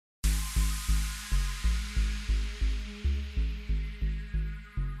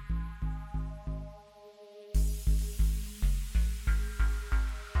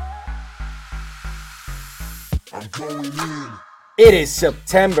I'm going in. It is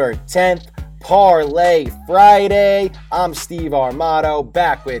September 10th, Parlay Friday. I'm Steve Armato,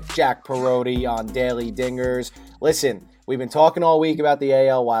 back with Jack Perotti on Daily Dingers. Listen, we've been talking all week about the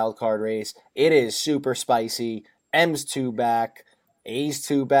AL wildcard race. It is super spicy. M's 2 back, A's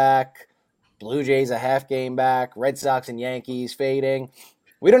 2 back, Blue Jays a half game back, Red Sox and Yankees fading.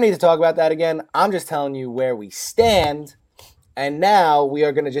 We don't need to talk about that again. I'm just telling you where we stand. And now we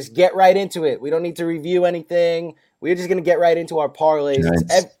are going to just get right into it. We don't need to review anything. We're just going to get right into our parlays.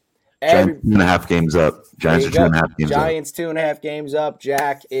 Giants 2.5 games up. Giants are 2.5 games up. Giants 2.5 games up.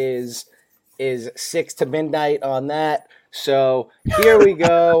 Jack is 6 to midnight on that. So here we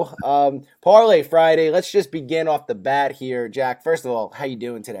go. Parlay Friday. Let's just begin off the bat here. Jack, first of all, how you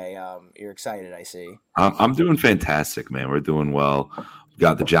doing today? You're excited, I see. I'm doing fantastic, man. We're doing well.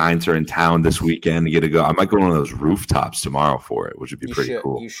 Got the Giants are in town this weekend to get to go. I might go to one of those rooftops tomorrow for it, which would be pretty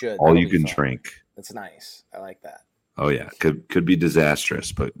cool. You should. All you can drink. That's nice. I like that. Oh yeah, could be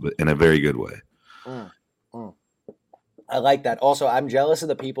disastrous, but in a very good way. I like that. Also, I'm jealous of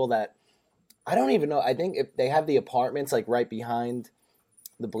the people that I don't even know. I think if they have the apartments like right behind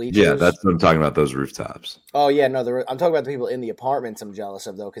the bleachers. Yeah, that's what I'm talking about. Those rooftops. Oh yeah, no, I'm talking about the people in the apartments. I'm jealous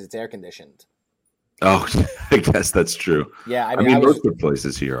of though because it's air conditioned. Oh, I guess that's true. Yeah, I mean most of the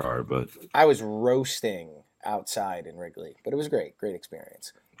places here are, but I was roasting outside in Wrigley, but it was great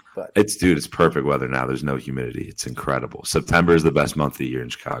experience. But it's perfect weather now. There's no humidity. It's incredible. September is the best month of the year in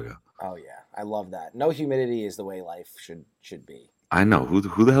Chicago. Oh yeah, I love that. No humidity is the way life should be. I know who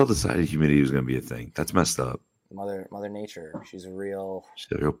the hell decided humidity was going to be a thing. That's messed up. Mother Nature. She's a real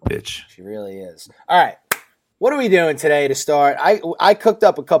bitch. She really is. All right. What are we doing today to start? I cooked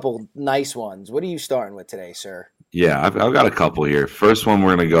up a couple nice ones. What are you starting with today, sir? Yeah, I've got a couple here. First one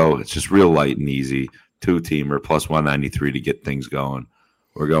we're going to go, it's just real light and easy. 2-teamer plus 193 to get things going.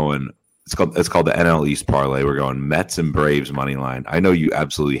 We're going, it's called the NL East parlay. We're going Mets and Braves money line. I know you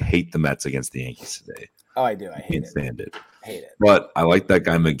absolutely hate the Mets against the Yankees today. Oh, I do. I hate Can't stand it. Hate it. But I like that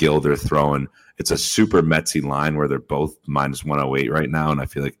guy McGill they're throwing. It's a super Metsy line where they're both minus 108 right now, and I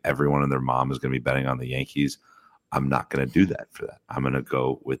feel like everyone and their mom is going to be betting on the Yankees. I'm not going to do that for that. I'm going to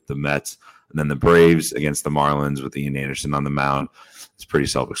go with the Mets. And then the Braves against the Marlins with Ian Anderson on the mound. It's pretty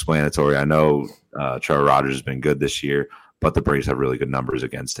self-explanatory. I know Trevor Rogers has been good this year, but the Braves have really good numbers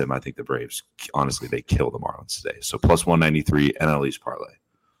against him. I think the Braves, honestly, they kill the Marlins today. So plus 193 NL East parlay.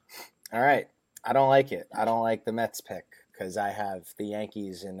 All right. I don't like it. I don't like the Mets pick because I have the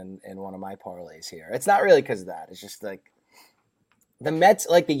Yankees in one of my parlays here. It's not really because of that. It's just like the Mets,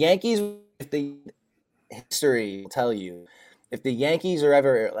 like the Yankees, if the history will tell you, if the Yankees are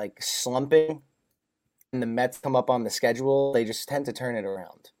ever like slumping and the Mets come up on the schedule, they just tend to turn it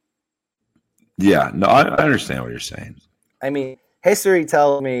around. Yeah, no, I understand what you're saying. I mean, history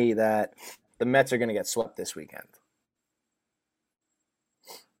tells me that the Mets are going to get swept this weekend.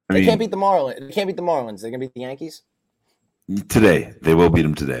 They can't beat the Marlins. They can't beat the Marlins. They're going to beat the Yankees? Today. They will beat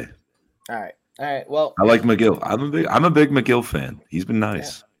them today. All right. Well, I like McGill. I'm a big McGill fan. He's been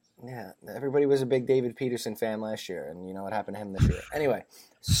nice. Yeah, everybody was a big David Peterson fan last year, and you know what happened to him this year. Anyway,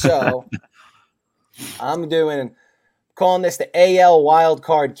 so I'm calling this the AL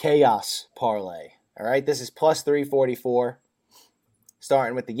Wildcard Chaos Parlay. All right, this is plus 344,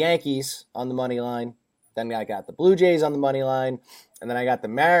 starting with the Yankees on the money line. Then I got the Blue Jays on the money line, and then I got the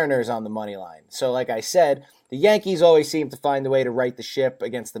Mariners on the money line. So like I said, the Yankees always seem to find a way to right the ship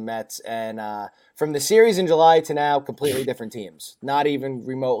against the Mets. And from the series in July to now, completely different teams. Not even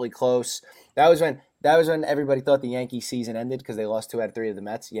remotely close. That was when everybody thought the Yankee season ended because they lost 2 out of 3 of the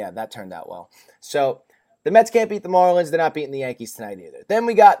Mets. Yeah, that turned out well. So the Mets can't beat the Marlins. They're not beating the Yankees tonight either. Then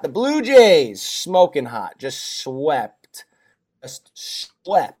we got the Blue Jays smoking hot. Just swept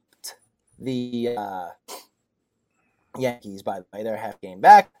the Yankees, by the way. They're half game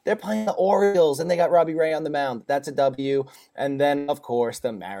back. They're playing the Orioles, and they got Robbie Ray on the mound. That's a W. And then, of course,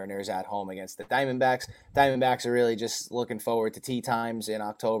 the Mariners at home against the Diamondbacks. Diamondbacks are really just looking forward to tea times in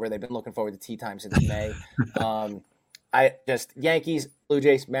October. They've been looking forward to tea times since May. Yankees, Blue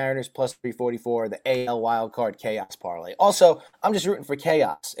Jays, Mariners, plus 344, the AL Wildcard Chaos Parlay. Also, I'm just rooting for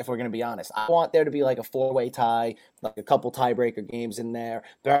chaos, if we're going to be honest. I want there to be like a 4-way tie, like a couple tiebreaker games in there.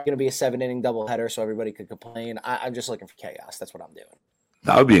 There's going to be a 7-inning doubleheader so everybody could complain. I'm just looking for chaos. That's what I'm doing.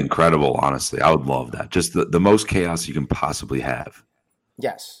 That would be incredible, honestly. I would love that. Just the most chaos you can possibly have.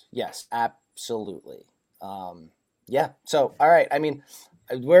 Yes, absolutely. Yeah, so, all right. I mean,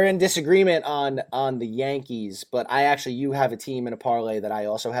 we're in disagreement on the Yankees, but you have a team in a parlay that I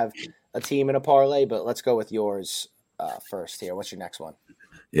also have a team in a parlay, but let's go with yours first here. What's your next one?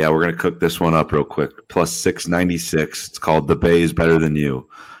 Yeah, we're going to cook this one up real quick. Plus 696. It's called The Bay is Better Than You.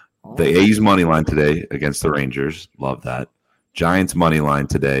 The A's money line today against the Rangers. Love that. Giants money line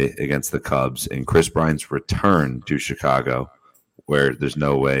today against the Cubs. And Chris Bryant's return to Chicago, where there's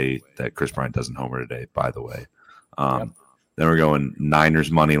no way that Chris Bryant doesn't homer today, by the way. Then we're going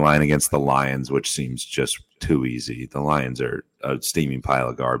Niners money line against the Lions, which seems just too easy. The Lions are a steaming pile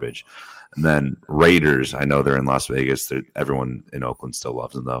of garbage. And then Raiders, I know they're in Las Vegas. Everyone in Oakland still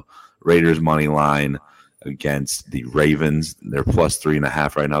loves them, though. Raiders money line against the Ravens. They're plus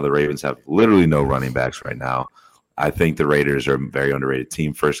 3.5 right now. The Ravens have literally no running backs right now. I think the Raiders are a very underrated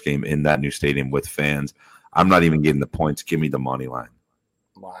team. First game in that new stadium with fans. I'm not even getting the points. Give me the money line.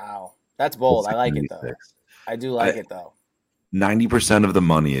 Wow. That's bold. I like it, though. I do like it, though. 90% of the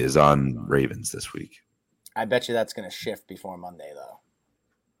money is on Ravens this week. I bet you that's going to shift before Monday, though.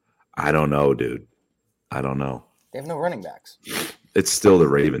 I don't know, dude. I don't know. They have no running backs. It's still the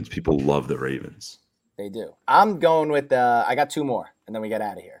Ravens. People love the Ravens. They do. I'm going with I got two more, and then we get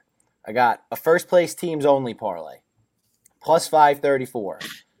out of here. I got a first-place teams-only parlay, plus 534.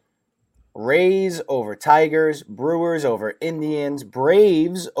 Rays over Tigers, Brewers over Indians,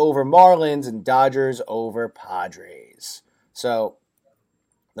 Braves over Marlins, and Dodgers over Padres. So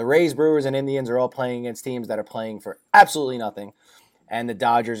the Rays, Brewers, and Indians are all playing against teams that are playing for absolutely nothing. And the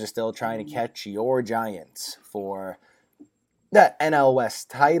Dodgers are still trying to catch your Giants for the NL West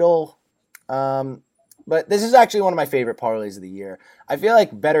title. But this is actually one of my favorite parlays of the year. I feel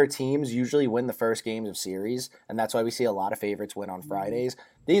like better teams usually win the first games of series, and that's why we see a lot of favorites win on Fridays.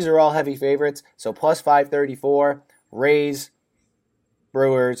 These are all heavy favorites. So plus 534, Rays,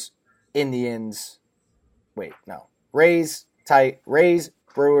 Brewers, Indians. Wait, no. Rays,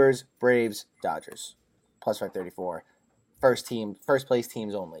 Brewers, Braves, Dodgers. Plus 534. First place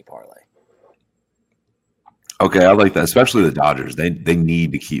teams only parlay. Okay, I like that, especially the Dodgers. They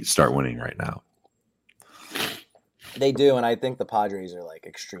need to start winning right now. They do, and I think the Padres are like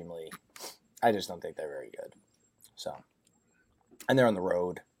extremely. I just don't think they're very good. So, and they're on the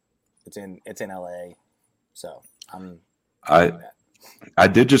road. It's in LA. So I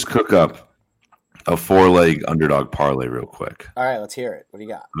did just cook up a 4-leg underdog parlay real quick. All right, let's hear it. What do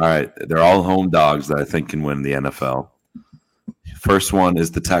you got? All right, they're all home dogs that I think can win the NFL. First one is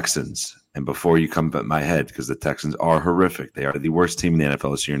the Texans. And before you come at my head, because the Texans are horrific. They are the worst team in the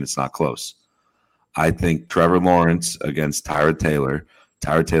NFL this year, and it's not close. I think Trevor Lawrence against Tyrod Taylor.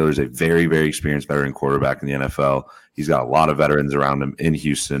 Tyrod Taylor is a very, very experienced veteran quarterback in the NFL. He's got a lot of veterans around him in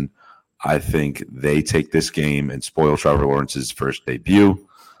Houston. I think they take this game and spoil Trevor Lawrence's first debut.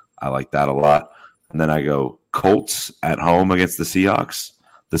 I like that a lot. And then I go Colts at home against the Seahawks.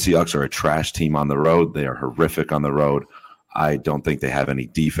 The Seahawks are a trash team on the road. They are horrific on the road. I don't think they have any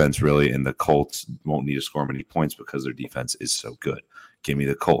defense really, and the Colts won't need to score many points because their defense is so good. Give me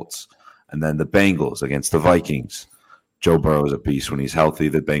the Colts. And then the Bengals against the Vikings. Joe Burrow is a beast when he's healthy.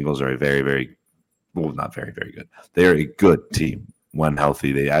 The Bengals are a very, very – well, not very, very good. They are a good team when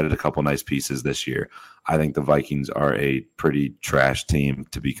healthy. They added a couple nice pieces this year. I think the Vikings are a pretty trash team,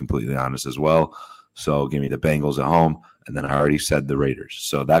 to be completely honest, as well. So give me the Bengals at home, and then I already said the Raiders.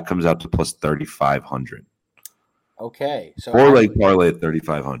 So that comes out to plus 3,500. Okay. So 4-leg parlay at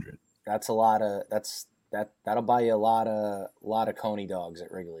 3,500. That's a lot of – that'll buy you a lot of Coney dogs at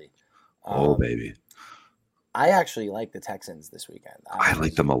Wrigley. Oh, baby. I actually like the Texans this weekend. I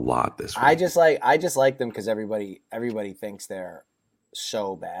like them a lot this week. I just like them because everybody thinks they're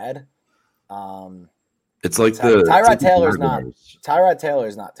so bad. It's like Tyrod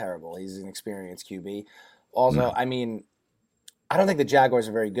Taylor's not terrible. He's an experienced QB. Also, I mean, I don't think the Jaguars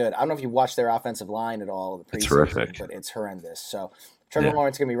are very good. I don't know if you watched their offensive line at all. It's horrific, but it's horrendous. So Trevor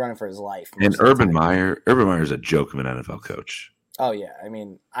Lawrence is gonna be running for his life. And Urban Meyer is a joke of an NFL coach. Oh, yeah. I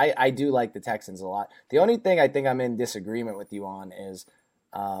mean, I do like the Texans a lot. The only thing I think I'm in disagreement with you on is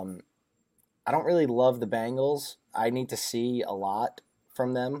I don't really love the Bengals. I need to see a lot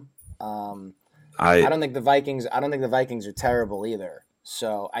from them. I don't think the Vikings are terrible either.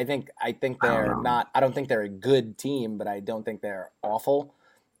 So I think they're not – I don't think they're a good team, but I don't think they're awful.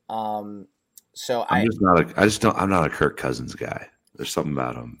 I'm not a Kirk Cousins guy. There's something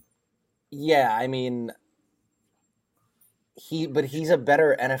about him. Yeah, I mean – he's a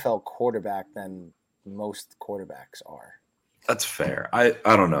better NFL quarterback than most quarterbacks are. That's fair. I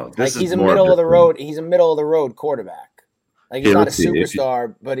don't know. He's a middle of the road. He's a middle of the road quarterback. Like he's not a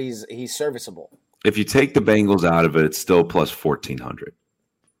superstar, but he's serviceable. If you take the Bengals out of it, it's still plus 1,400.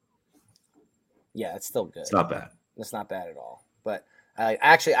 Yeah, it's still good. It's not bad. It's not bad at all. But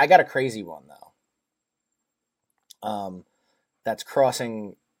actually, I got a crazy one though. That's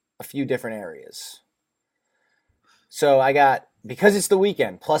crossing a few different areas. So I got, because it's the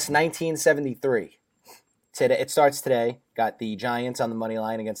weekend, plus 1973. Today, it starts today. Got the Giants on the money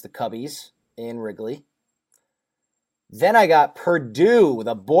line against the Cubbies in Wrigley. Then I got Purdue,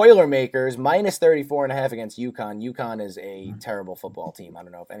 the Boilermakers, minus 34.5 against UConn. UConn is a terrible football team. I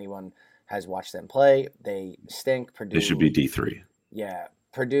don't know if anyone has watched them play. They stink. Purdue. They should be D3. Yeah.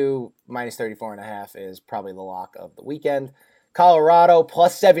 Purdue minus 34.5 is probably the lock of the weekend. Colorado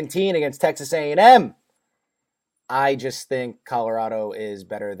plus 17 against Texas A&M. I just think Colorado is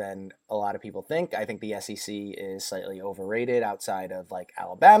better than a lot of people think. I think the SEC is slightly overrated outside of like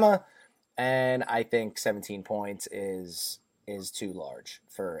Alabama. And I think 17 points is too large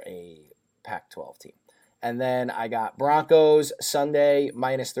for a Pac-12 team. And then I got Broncos Sunday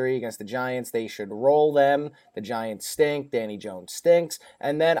minus 3 against the Giants. They should roll them. The Giants stink. Danny Jones stinks.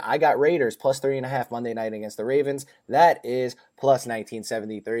 And then I got Raiders plus 3.5 Monday night against the Ravens. That is plus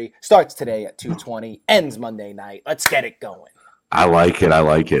 1973. Starts today at 2:20. Ends Monday night. Let's get it going. I like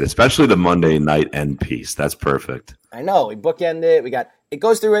it. Especially the Monday night end piece. That's perfect. I know. We bookend it. It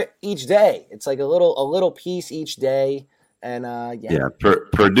goes through it each day. It's like a little piece each day. And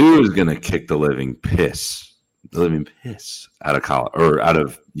Purdue is gonna kick the living piss out of college or out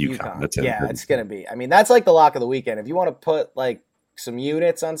of UConn. That's it. Yeah, it's gonna be. I mean, that's like the lock of the weekend. If you want to put like some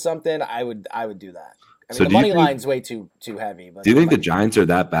units on something, I would do that. I mean, the money line's way too heavy. But do you think the Giants are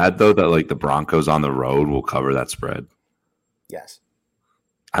that bad though that like the Broncos on the road will cover that spread? Yes.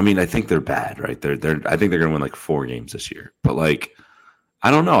 I mean, I think they're bad, right? I think they're gonna win like 4 games this year, but like,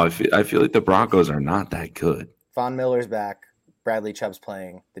 I don't know. I feel like the Broncos are not that good. Von Miller's back. Bradley Chubb's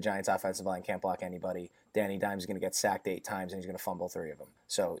playing. The Giants' offensive line can't block anybody. Danny Dimes is going to get sacked 8 times, and he's going to fumble 3 of them.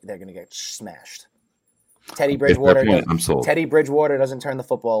 So they're going to get smashed. Teddy Bridgewater doesn't turn the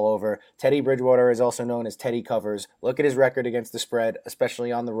football over. Teddy Bridgewater is also known as Teddy Covers. Look at his record against the spread,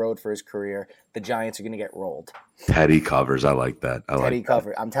 especially on the road for his career. The Giants are going to get rolled. Teddy Covers. I like that. Teddy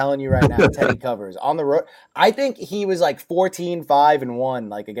Covers. I'm telling you right now, Teddy Covers. On the road, I think he was like 14-5-1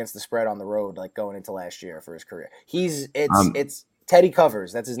 like against the spread on the road, like going into last year for his career. It's Teddy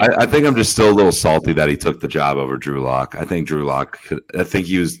Covers. That's his name. I think I'm just still a little salty that he took the job over Drew Lock. I think Drew Lock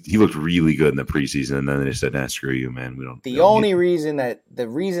he looked really good in the preseason, and then they said, "Nah, screw you, man. The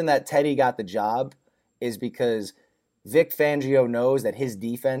reason that Teddy got the job is because Vic Fangio knows that his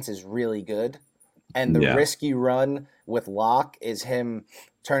defense is really good, and the risk you run with Lock is him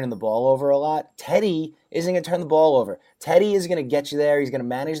turning the ball over a lot. Teddy isn't going to turn the ball over. Teddy is going to get you there. He's going to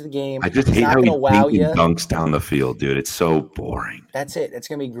manage the game. I just hate how he dunks down the field, dude. It's so boring. That's it. It's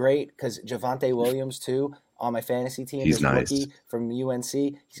going to be great because Javonte Williams, too, on my fantasy team. He's nice. Rookie from UNC.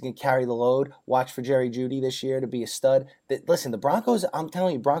 He's going to carry the load. Watch for Jerry Jeudy this year to be a stud. Listen, the Broncos, I'm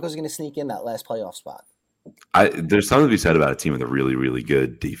telling you, Broncos are going to sneak in that last playoff spot. There's something to be said about a team with a really, really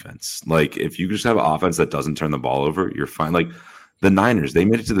good defense. Like, if you just have an offense that doesn't turn the ball over, you're fine. Like, the Niners, they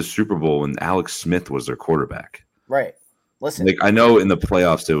made it to the Super Bowl when Alex Smith was their quarterback. Right. Listen. Like, I know in the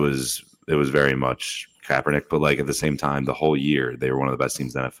playoffs it was very much Kaepernick, but like at the same time, the whole year they were one of the best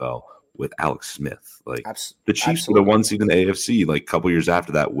teams in the NFL with Alex Smith. Like the Chiefs were the 1 seed in the AFC like a couple years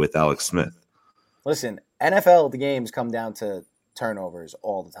after that with Alex Smith. Listen, NFL the games come down to turnovers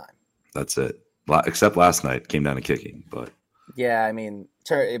all the time. That's it. Except last night came down to kicking, but yeah, I mean,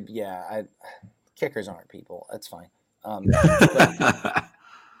 kickers aren't people. That's fine. I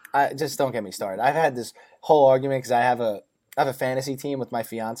just don't get me started. I've had this whole argument because I have a fantasy team with my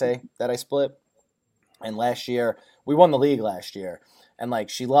fiance that I split, and last year we won the league last year, and like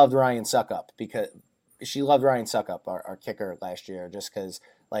she loved Ryan Suckup our kicker last year, just because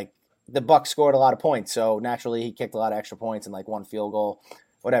like the Bucs scored a lot of points, so naturally he kicked a lot of extra points and like 1 field goal,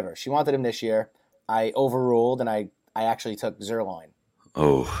 whatever. She wanted him this year. I overruled and I actually took Zerline.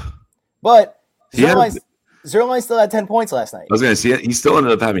 Oh, but Zerline still had 10 points last night. I was going to say, he still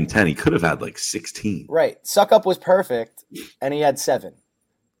ended up having 10. He could have had like 16. Right. Suckup was perfect, and he had 7.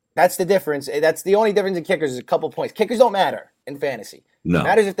 That's the difference. That's the only difference in kickers is a couple points. Kickers don't matter in fantasy. No. It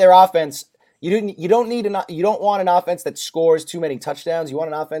matters if their offense. You don't want an offense that scores too many touchdowns. You want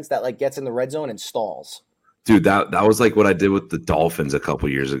an offense that like gets in the red zone and stalls. Dude, that was like what I did with the Dolphins a couple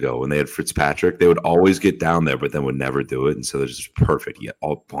years ago when they had Fitzpatrick. They would always get down there, but then would never do it. And so they're just perfect. You get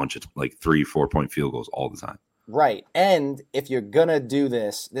a bunch of like 3-4 point field goals all the time. Right. And if you're gonna do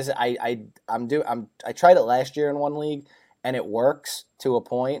this I tried it last year in one league and it works to a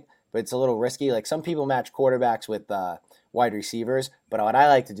point, but it's a little risky. Like some people match quarterbacks with wide receivers, but what I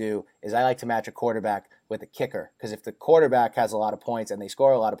like to do is I like to match a quarterback with a kicker, because if the quarterback has a lot of points and they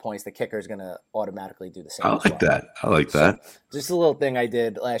score a lot of points, the kicker is going to automatically do the same. I like that. Just a little thing I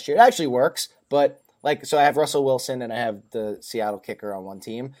did last year. It actually works, but so I have Russell Wilson and I have the Seattle kicker on one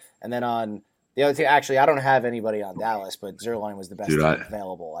team, and then on The other team, actually, I don't have anybody on Dallas, but Zerline was the best Dude, team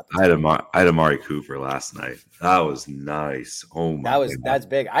available at the I time. had Amari Cooper last night. That was nice. Oh my God. That's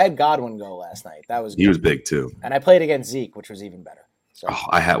big. I had Godwin go last night. That was good. He was big too. And I played against Zeke, which was even better. So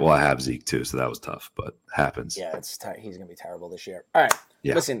I have Zeke too, so that was tough, but happens. yeah, he's gonna be terrible this year. All right.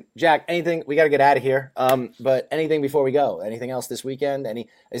 Yeah. Listen, Jack, anything we gotta get out of here. But anything before we go? Anything else this weekend?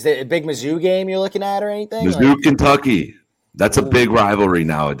 Is there a big Mizzou game you're looking at or anything? Mizzou, Kentucky. That's a big rivalry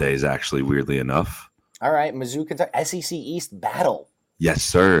nowadays, actually, weirdly enough. All right, Mizzou, Kentucky, SEC East battle. Yes,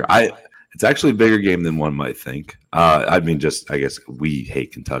 sir. It's actually a bigger game than one might think. I guess we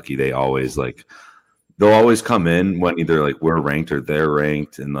hate Kentucky. They'll always come in when either like we're ranked or they're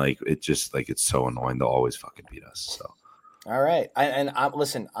ranked, and like it just like it's so annoying. They'll always fucking beat us. So, all right.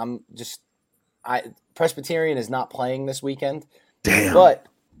 Presbyterian is not playing this weekend. Damn. But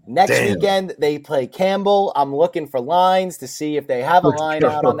next weekend they play Campbell. I'm looking for lines to see if they have a line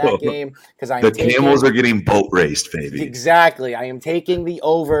out on that game because the Camels are getting boat raced, baby. Exactly. I am taking the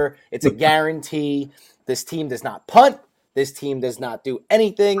over. It's a guarantee. This team does not punt. This team does not do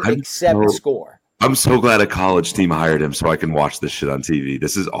anything except score. I'm so glad a college team hired him so I can watch this shit on TV.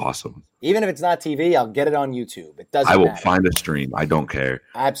 This is awesome. Even if it's not TV, I'll get it on YouTube. It doesn't matter. I will find a stream. I don't care.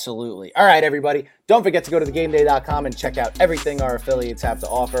 Absolutely. All right, everybody. Don't forget to go to thegameday.com and check out everything our affiliates have to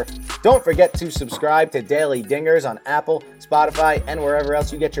offer. Don't forget to subscribe to Daily Dingers on Apple, Spotify, and wherever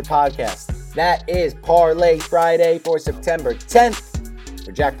else you get your podcasts. That is Parlay Friday for September 10th.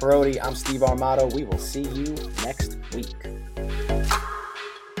 For Jack Perotti, I'm Steve Armato. We will see you next week.